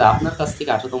লিখছে স্যার আপনার কাছ থেকে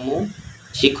 18তম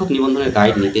শিক্ষক নিবন্ধনের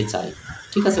গাইড নিতে চাই।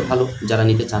 ঠিক আছে, ভালো, যারা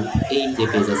নিতে চান এই যে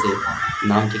পেজ আছে,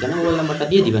 নাম, ঠিকানা, মোবাইল নাম্বারটা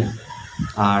দিয়ে দিবেন।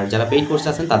 আর যারা পেইড কোর্সে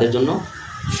আছেন তাদের জন্য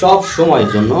সব সময়ের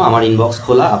জন্য আমার ইনবক্স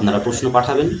খোলা, আপনারা প্রশ্ন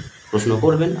পাঠাবেন, প্রশ্ন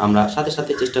করবেন, আমরা সাথে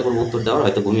সাথে চেষ্টা করবো উত্তর দেওয়ার।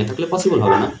 হয়তো ঘুমিয়ে থাকলে পসিবল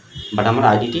হবে না, বাট আমার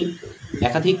আইডিটি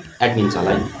একাধিক অ্যাডমিন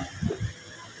চালাই।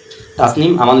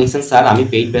 তাসনিম আমান লিখছেন স্যার আমি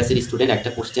পেইড ব্যাচের স্টুডেন্ট, একটা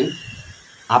কোশ্চেন,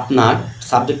 আপনার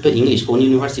সাবজেক্ট ইংলিশ, কোন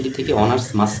ইউনিভার্সিটি থেকে অনার্স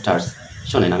মাস্টার্স?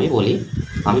 শোনেন আমি বলি,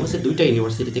 আমি হচ্ছে 2টা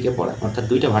ইউনিভার্সিটি থেকে পড়া, অর্থাৎ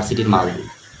 2টা ভার্সিটির মাল।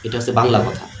 এটা হচ্ছে বাংলা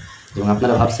কথা। এবং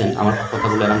আপনারা ভাবছেন আমার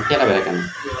কথাগুলো এরকম টেরা বেড়া কেন?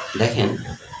 দেখেন,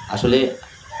 আসলে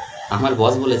আমার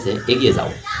বস বলেছে এগিয়ে যাও,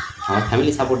 আমার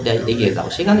ফ্যামিলি সাপোর্ট দেয় এগিয়ে যাও,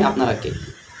 সেখানে আপনারা কে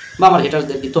বা আমার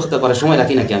হেটারদেরকে তোহকা করার সময়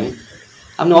রাখি নাকি আমি?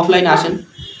 আপনি অফলাইনে আসেন,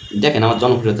 দেখেন আমার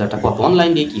জনপ্রিয়তাটা কত।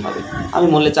 অনলাইন দিয়ে কী হবে? আমি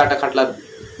মরলে চাটা খাটলার,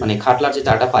 মানে খাটলার যে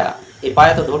চাটা পায়া, এই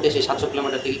পায়া তো ধরতে সেই 700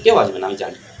 কিলোমিটার থেকে কেউ আসবে না, আমি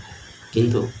জানি।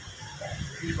 কিন্তু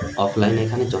অফলাইনে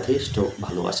এখানে যথেষ্ট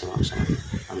ভালোবাসে মানুষ আমাকে,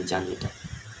 আমি জানি এটা।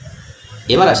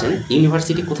 এবার আসেন,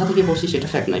 ইউনিভার্সিটি কোথা থেকে পড়ছি সেটা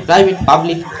ফ্যাক্ট নয়, প্রাইভেট,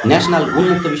 পাবলিক, ন্যাশনাল,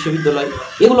 উন্মুক্ত বিশ্ববিদ্যালয়,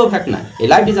 এগুলোও ফ্যাক্ট নয়। এই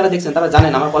লাইভটি যারা দেখছেন তারা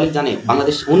জানেন, আমার কলিগ জানে,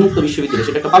 বাংলাদেশ উন্মুক্ত বিশ্ববিদ্যালয়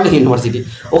সেটা একটা পাবলিক ইউনিভার্সিটি।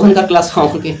 ওখানকার ক্লাস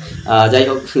আমাকে যাই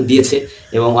হোক দিয়েছে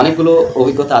এবং অনেকগুলো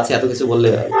অভিজ্ঞতা আছে। এত কিছু বললে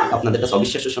আপনাদের কাছে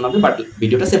অবিশ্বাস্য শোনাবে, বাট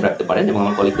ভিডিওটা সেভ রাখতে পারেন এবং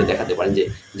আমার কলিগদের দেখাতে পারেন যে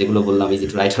যেগুলো বললাম is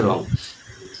it right or wrong.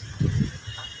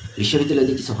 বিশ্ববিদ্যালয়ে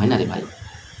দিয়ে কিছু হয় না রে ভাই।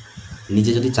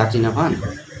 নিজে যদি চাকরি না পান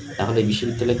তাহলে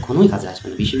বিশ্ববিদ্যালয়ে কোনোই কাজে আসবে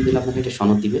না। বিশ্ববিদ্যালয় আপনাকে একটা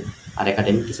সনদ দিবে আর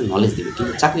একাডেমিক কিছু নলেজ দিবে,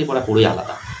 কিন্তু চাকরি পড়া পুরোই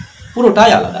আলাদা,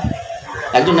 পুরোটাই আলাদা।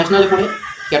 একজন ন্যাশনালে পড়ে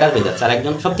ক্যাডার হয়ে যাচ্ছে, আর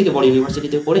একজন সব থেকে বড়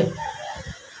ইউনিভার্সিটিতে পড়ে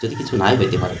যদি কিছু নাই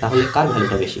হইতে পারে তাহলে কার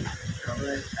ভ্যালুটা বেশি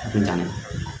আপনি জানেন।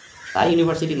 তাই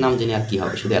ইউনিভার্সিটির নাম জেনে আর কী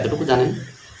হবে, শুধু এতটুকু জানেন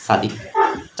সাদিক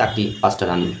চাকরি 5টা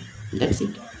রানিং, দ্যাটস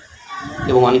ইট।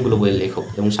 এবং অনেকগুলো বইয়ের লেখক,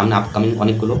 এবং সামনে আপকামিং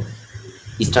অনেকগুলো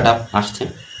স্টার্ট আপ আসছে,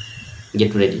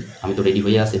 গেট রেডি। আমি তো রেডি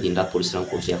হয়ে আছি, দিন রাত পরিশ্রম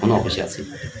করছি, এখনও অফিসে আছি।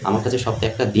 আমার কাছে সপ্তাহে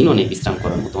একটা দিনও নেই বিশ্রাম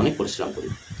করার মতো, অনেক পরিশ্রম করি।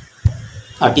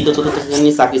 আর তৃতীয় চতুর্থ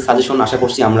শ্রেণীর চাকরির সাজেশন আশা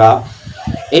করছি আমরা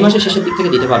এই মাসের শেষের দিক থেকে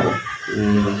দিতে পারবো,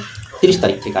 30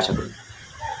 তারিখ থেকে আশা করি।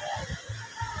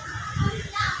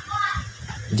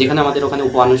 যেখানে আমাদের ওখানে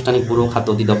উপ আনুষ্ঠানিক ব্যুরো, খাদ্য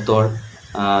অধিদপ্তর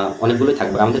অনেকগুলোই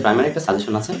থাকবে। আমাদের প্রাইমারি একটা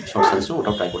সাজেশন আছে, শর্ট সাজেশন,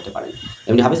 ওটাও ট্রাই করতে পারেন।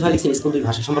 এমনি হাফিজ ভাই লিখছেন স্কুল 2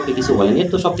 ভাষা সম্পর্কে কিছু বলেন। এর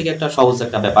তো সব থেকে একটা সহজ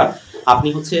একটা ব্যাপার, আপনি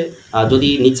হচ্ছে যদি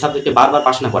নিজ সাবজেক্টে বারবার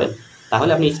পাস না করেন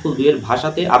তাহলে আপনি স্কুল 2 এর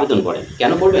ভাষাতে আবেদন করেন।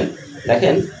 কেন করবেন?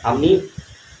 দেখেন, আপনি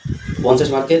 50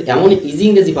 মার্কের এমন ইজি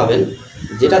ইংরেজি পাবেন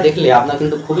যেটা দেখলে আপনার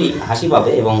কিন্তু খুবই হাসি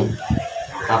পাবে, এবং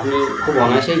আপনি খুব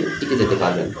অনায়াসেই টিকে যেতে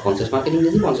পারবেন। 50 মার্কের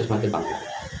ইংরেজি, 50 মার্কের বাংলা।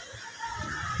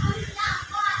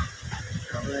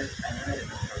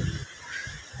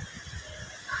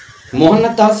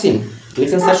 মোহাম্মদ তাহসিন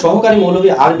লিখছেন, স্যার সহকারী মৌলভী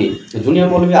আরবি, জুনিয়র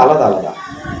মৌলভী আলাদা আলাদা,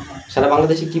 সারা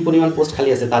বাংলাদেশে কি পরিমাণ পোস্ট খালি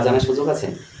আছে তা জানার সুযোগ আছে?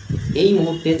 এই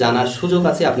মুহূর্তে জানার সুযোগ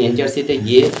আছে। আপনি এনটিআরসিতে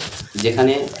গিয়ে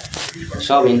যেখানে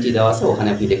সব এন্ট্রি দেওয়া আছে ওখানে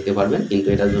আপনি দেখতে পারবেন, কিন্তু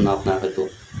এটার জন্য আপনার হয়তো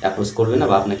অ্যাপ্রোচ করবে না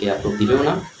বা আপনাকে অ্যাপ্রুভ দিবেও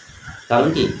না। কারণ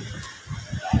কি?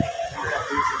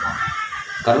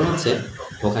 কারণ হচ্ছে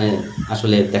ওখানে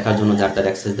আসলে দেখার জন্য যারটার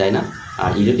অ্যাক্সেস দেয় না,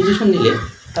 আর ইরেপিটেশন নিলে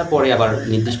তারপরে আবার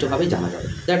নির্দিষ্টভাবেই জানা যাবে।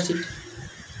 That's it.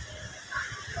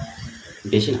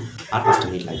 বেশি না, আর 5টা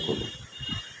মিনিট লাইভ করবো।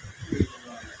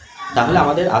 তাহলে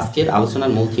আমাদের আজকের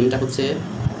আলোচনার মূল থিমটা হচ্ছে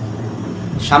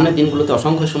সামনের দিনগুলোতে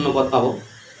অসংখ্য শূন্যপদ পাবো,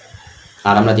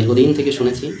 আর আমরা দীর্ঘদিন থেকে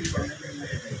শুনেছি।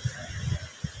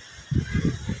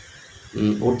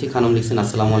 অর্থী খানম লিখছেন,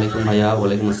 আসসালামু আলাইকুম ভাইয়া।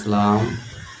 ওয়ালাইকুম আসসালাম,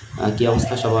 কী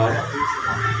অবস্থা সবার?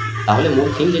 তাহলে মূল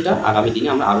থিম যেটা, আগামী দিনে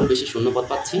আমরা আরও বেশি শূন্যপদ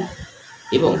পাচ্ছি,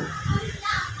 এবং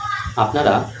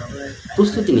আপনারা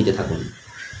প্রস্তুতি নিতে থাকুন।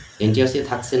 এনটিআরসি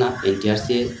থাকছে না,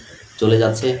 এনটিআরসি চলে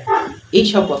যাচ্ছে, এই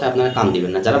সব কথা আপনারা কান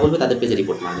দিবেন না। যারা বলবে তাদের পেজে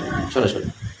রিপোর্ট মারবেন সরাসরি,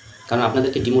 কারণ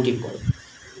আপনাদেরকে ডিমোটিভ করে।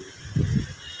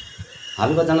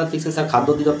 হাবিবা জান্নাত লিখছেন, স্যার খাদ্য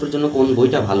অধিদপ্তরের জন্য কোন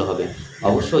বইটা ভালো হবে?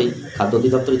 অবশ্যই খাদ্য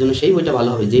অধিদপ্তরের জন্য সেই বইটা ভালো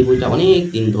হবে যেই বইটা অনেক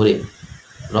দিন ধরে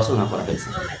রচনা করা হয়েছে,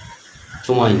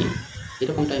 সময় নেই,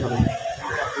 এরকমটাই হবে।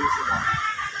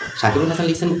 সাকিবুল হাসান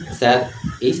লিখছেন, স্যার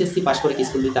এইচএসসি পাস করে কি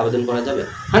স্কুল দিতে আবেদন করা যাবে?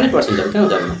 100% যাবে, কেন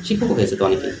যাবে না? শিক্ষক হয়েছে তো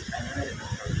অনেকেই।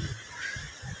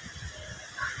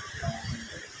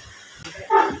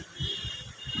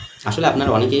 আসলে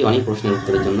আপনারা অনেকেই অনেক প্রশ্নের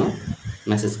উত্তরের জন্য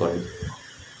মেসেজ করেন।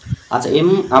 আচ্ছা, এম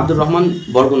আব্দুর রহমান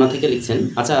বরগুনা থেকে লিখছেন,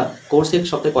 আচ্ছা কোর্সের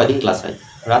সপ্তাহে কয়দিন ক্লাস হয়?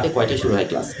 রাতে কয়টায় শুরু হয়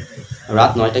ক্লাস?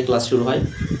 রাত 9টায় ক্লাস শুরু হয়।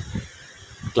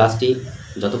 ক্লাসটি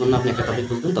যতক্ষণ না আপনি একটা টপিক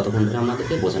বুঝবেন ততক্ষণ ধরে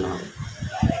আমাদেরকে বোঝানো হবে,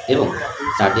 এবং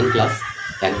 4 দিন ক্লাস,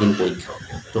 1 দিন পরীক্ষা,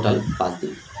 টোটাল 5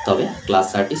 দিন। তবে ক্লাস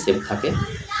 4টি সেভ থাকে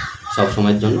সব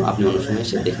সময়ের জন্য, আপনি অন্য সময়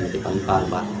এসে দেখে নিতে পারেন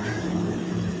বারবার।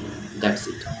 That's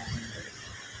it.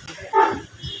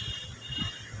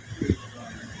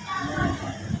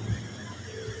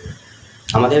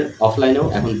 আমাদের অফলাইনেও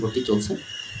এখন ভর্তি চলছে,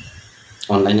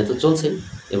 অনলাইনে তো চলছেই,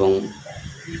 এবং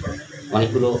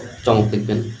অনেকগুলো চমক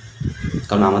দেখবেন।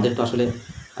 কারণ আমাদের তো আসলে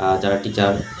যারা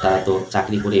টিচার তারা তো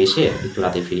চাকরি করে এসে একটু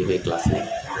রাতে ফ্রি হয়ে ক্লাস নেয়,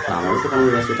 আমারও তো কোনো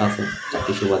ব্যবস্থা আছে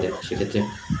চাকরি সুবাদে। সেক্ষেত্রে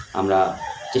আমরা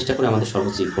চেষ্টা করি আমাদের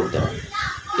সর্বোচ্চ ইফোর্ট দেওয়ার,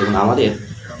 এবং আমাদের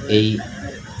এই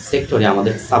সেক্টরে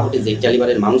আমাদের সাপোর্টে যে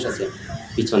ক্যালিবারের মানুষ আছে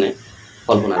পিছনে,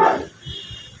 কল্পনার বাইরে,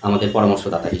 আমাদের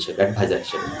পরামর্শদাতা হিসেবে, অ্যাডভাইজার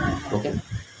হিসেবে। ওকে,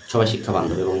 সবাই শিক্ষা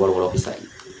বান্ধব এবং বড় বড় অফিসার,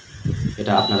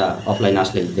 এটা আপনারা অফলাইনে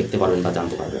আসলেই দেখতে পারবেন বা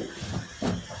জানতে পারবেন।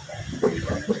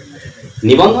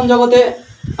 নিবন্ধন জগতে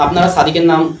আপনারা সাদিকের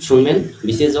নাম শুনবেন,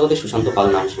 বিসিএস জগতে সুশান্ত পাল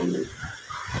নাম শুনবেন।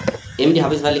 এমডি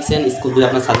হাফিজ ভাই লিখছেন, স্কুল 2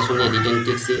 আপনার সাজেশন নিয়ে রিটেন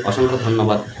টিকছি, অসংখ্য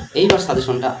ধন্যবাদ। এইবার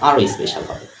সাজেশনটা আরও স্পেশাল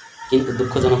হবে, কিন্তু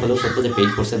দুঃখজনক হলেও সত্য যে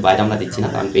পেইড কোর্সের বাইরে আমরা দিচ্ছি না,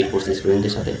 কারণ পেইড কোর্সের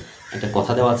স্টুডেন্টের সাথে একটা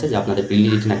কথা দেওয়া আছে যে আপনাদের প্রিলি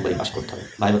রিটেন একবারই পাস করতে হবে,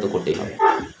 ভাইবা তো করতেই হবে।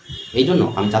 এই জন্য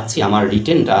আমি চাচ্ছি আমার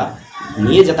রিটেনটা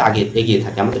নিয়ে যাতে আগে এগিয়ে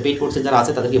থাকে। আমাদের পেইড কোর্সে যারা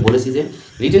আছে তাদেরকে বলেছি যে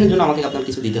রিটেনের জন্য আমাকে আপনার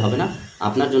কিছু দিতে হবে না,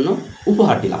 আপনার জন্য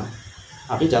উপহার দিলাম,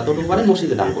 আপনি যতটুকু পারেন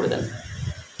মসজিদে দান করে দেন।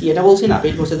 কি এটা বলছি না?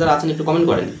 পেইড কোর্সে যারা আছেন একটু কমেন্ট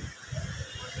করেন।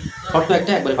 শর্ত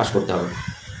একটা, একবারে পাস করতে হবে।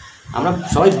 আমরা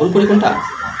সবাই ভুল করি কোনটা?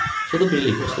 শুধু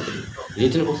প্রিলি প্রস্তুতি,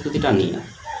 রিটেন প্রস্তুতিটা নিই না,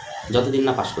 যতদিন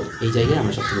না পাস করি। এই জায়গায়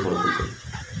আমরা সবথেকে বড় ভুল করি।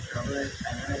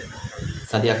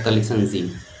 সাদিয়া আক্তার লিখছেন, জি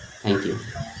থ্যাংক ইউ।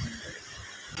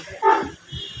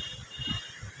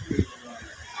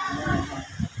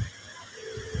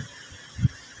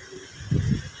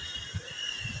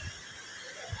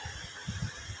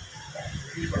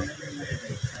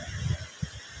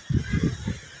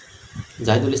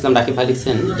 জাহিদুল ইসলাম রাকিব ভাই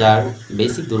লিখছেন, যার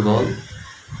বেসিক দুর্বল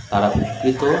তারা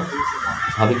উপকৃত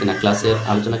হবে কিনা? ক্লাসের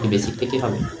আলোচনা কি বেসিক থেকে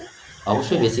হবে?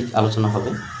 অবশ্যই বেসিক আলোচনা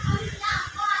হবে।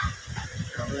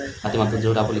 ফাতিমাতুল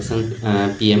জহুর আপু লিখছেন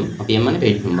পিএম মানে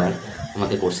পেইড মেম্বার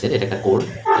আমাদের কোর্সের, এটা একটা কোড।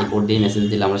 এই কোড দিয়ে মেসেজ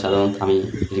দিলে আমরা সাধারণত আমি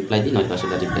রিপ্লাই দিই, নয়তো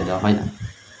আসলে রিপ্লাই দেওয়া হয় না।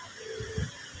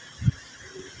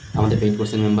 আমাদের পেইড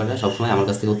কোর্সের মেম্বাররা সবসময় আমার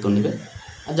কাছ থেকে উত্তর নেবে,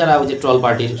 আর যারা ওই যে ট্রল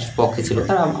পার্টির পক্ষে ছিল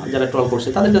তারা যারা ট্রল করছে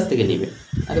তাদের কাছ থেকে নেবে।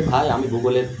 আরে ভাই, আমি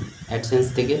গুগলের অ্যাডসেন্স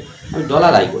থেকে আমি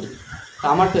ডলার আয় করি, তা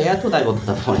আমার তো এত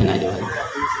দায়বদ্ধতা পড়ে নাই রে ভাই।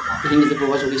 ইংরেজি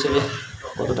প্রভাষক হিসেবে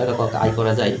কত টাকা আয়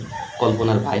করা যায়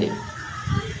কল্পনার বাইরে।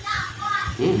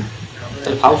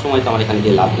 তাহলে ফাও সময় তো আমার এখানে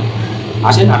গিয়ে লাভ নেই।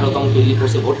 আসেন 18তম পিএলডি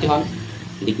কোর্সে ভর্তি হন,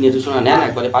 দিক নির্দেশনা নেন,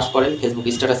 একবারে পাস করেন, ফেসবুক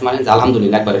স্ট্যাটাস মারেন যে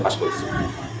আলহামদুলিল্লাহ একবারে পাস করেছি।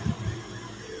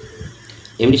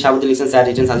 এমডি সাবুদ্দিন লিখছেন, স্যার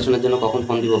রিটেন সাজেশনের জন্য কখন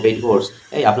ফোন দিব? পেইড কোর্স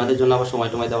এই আপনাদের জন্য আবার সময়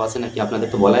টময় দেওয়া আছে নাকি? আপনাদের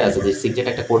তো বলাই আছে যে সিক্রেট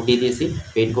একটা কোড দিয়ে দিয়েছি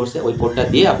পেইড কোর্সে, ওই কোডটা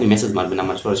দিয়ে আপনি মেসেজ মারবেন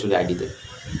আমার সরাসরি আইডিতে।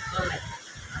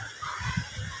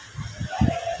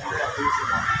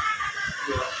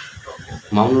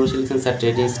 মামুনুর রশিদ লিখছেন, স্যার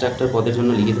ট্রেড ইনস্ট্রাক্টর পদের জন্য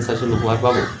লিখিত সাজেশন উপহার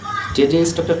পাবো? ট্রেড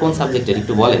ইনস্ট্রাক্টর কোন সাবজেক্টের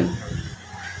একটু বলেন।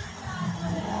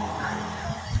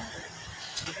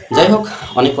 যাই হোক,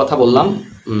 অনেক কথা বললাম,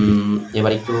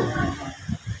 এবার একটু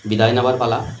বিদায় নেবার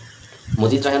পালা।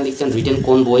 মজিদ রায়হান লিখছেন, রিটেন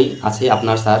কোন বই আছে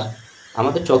আপনার স্যার?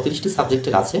 আমাদের 34টি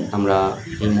সাবজেক্টের আছে, আমরা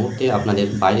এই মুহূর্তে আপনাদের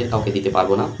বাইরের কাউকে দিতে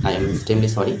পারবো না। I am extremely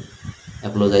sorry,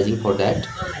 অ্যাপোলোজাইজিং for that.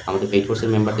 আমাদের পেইড কোর্সের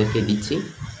মেম্বারদেরকে দিচ্ছি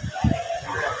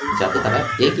যাতে তারা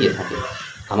এগিয়ে থাকে।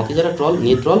 আমাকে যারা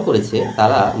ট্রল করেছে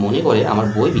তারা মনে করে আমার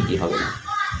বই বিক্রি হবে না।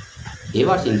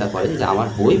 এবার চিন্তা করেন যে আমার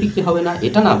বই বিক্রি হবে না,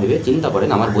 এটা না ভেবে চিন্তা করেন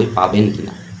আমার বই পাবেন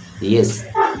কিনা। ইয়েস,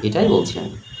 এটাই বলছি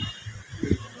আমি,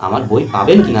 আমার বই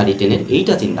পাবেন কিনা রিটেনের,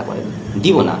 এইটা চিন্তা করেন।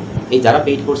 দিব না। এই যারা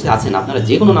পেইড কোর্সে আছেন আপনারা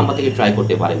যে কোনো নাম্বার থেকে ট্রাই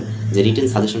করতে পারেন যে রিটেন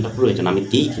সাজেশনটা প্রয়োজন আমি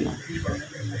দিই কিনা।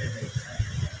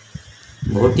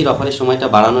 ভর্তির অফারের সময়টা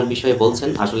বাড়ানোর বিষয়ে বলছেন,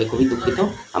 আসলে খুবই দুঃখিত,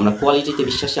 আমরা কোয়ালিটিতে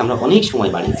বিশ্বাসী, আমরা অনেক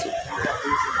সময় বাড়িয়েছি,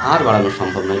 আর বাড়ানো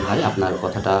সম্ভব নয় ভাই। আপনার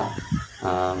কথাটা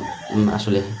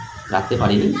আসলে রাখতে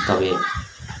পারিনি, তবে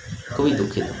খুবই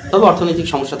দুঃখিত। তবে অর্থনৈতিক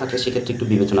সমস্যা থাকলে সেক্ষেত্রে একটু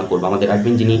বিবেচনা করবো। আমাদের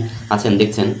অ্যাডমিন যিনি আছেন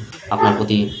দেখছেন, আপনার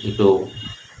প্রতি একটু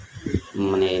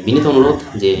মানে বিনীত অনুরোধ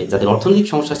যে যাদের অর্থনৈতিক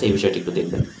সমস্যা আছে এই বিষয়টি একটু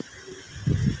দেখবেন,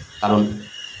 কারণ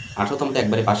 18তমতে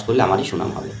একবারে পাশ করলে আমারই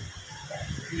সুনাম হবে।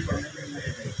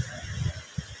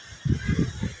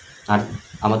 আর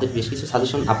আমাদের বেশ কিছু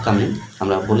সাজেশন আপকামিং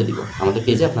আমরা বলে দিব, আমাদের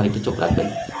পেজে আপনারা একটু চোখ রাখবেন।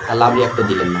 আর লাভ রিয়াক্টও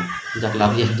দিলেন না, যাক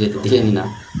লাভ রিয়াক্ট যেহেতু দিলেনই না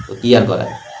তো কি আর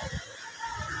করায়।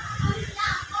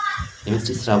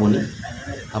 এমএসটি শ্রাবণী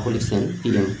আপু লিখছেন,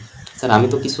 পিএম স্যার আমি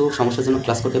তো কিছু সমস্যার জন্য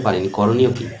ক্লাস করতে পারিনি,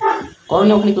 করণীয় কি?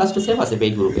 করণীয় ওখানে ক্লাস টু সেভ আছে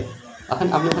পেইড গ্রুপে, এখন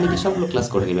আপনি ওখানে কি সবগুলো ক্লাস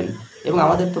করে নেবেন, এবং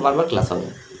আমাদের তো বারবার ক্লাস হবে।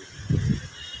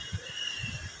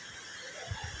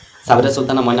 সাবেরা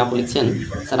সুলতানা ময়না আপু লিখছেন,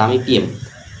 স্যার আমি পিএম।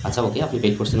 আচ্ছা ওকে, আপনি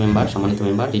পেইড কোর্সের মেম্বার, সম্মানিত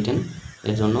মেম্বার। রিটেন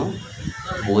এর জন্য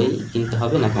বই কিনতে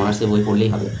হবে নাকি অনার্সের বই পড়লেই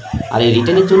হবে? আর এই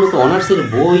রিটেনের জন্য তো অনার্সের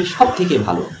বই সব থেকে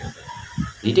ভালো।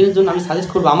 রিটেনের জন্য আমি সাজেস্ট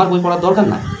করবো আমার বই পড়ার দরকার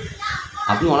নাই,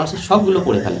 আপনি অনার্সের সবগুলো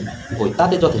পড়ে ফেলেন বই,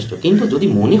 তাতে যথেষ্ট। কিন্তু যদি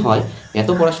মনে হয় এত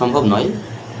পড়া সম্ভব নয়,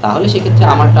 তাহলে সেক্ষেত্রে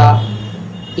আমারটা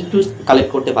একটু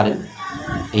কালেক্ট করতে পারেন,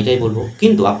 এইটাই বলবো।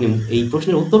 কিন্তু আপনি এই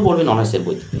প্রশ্নের উত্তর পড়বেন অনার্সের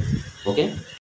বই থেকে, ওকে।